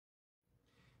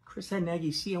Chris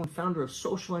Hadnagy, CEO and founder of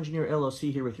Social Engineer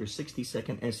LLC, here with your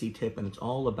 60-second SE tip, and it's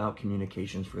all about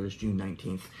communications for this June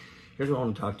 19th. Here's what I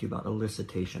want to talk to you about: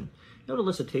 elicitation. You know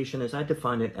what elicitation is? I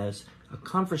define it as a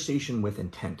conversation with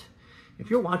intent. If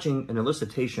you're watching an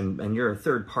elicitation and you're a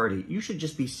third party, you should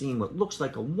just be seeing what looks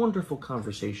like a wonderful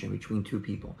conversation between two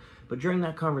people. But during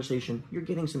that conversation, you're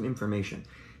getting some information.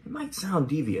 It might sound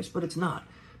devious, but it's not.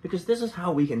 Because this is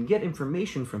how we can get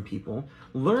information from people,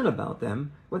 learn about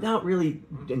them, without really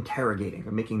interrogating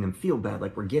or making them feel bad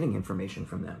like we're getting information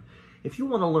from them. If you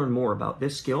want to learn more about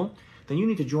this skill, then you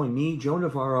need to join me, Joe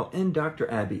Navarro, and Dr.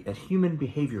 Abbie at Human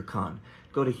Behavior Con.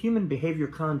 Go to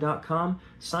humanbehaviorcon.com,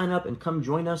 sign up, and come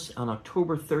join us on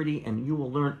October 30, and you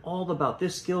will learn all about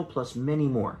this skill plus many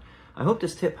more. I hope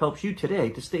this tip helps you today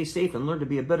to stay safe and learn to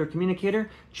be a better communicator.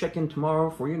 Check in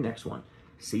tomorrow for your next one.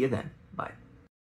 See you then. Bye.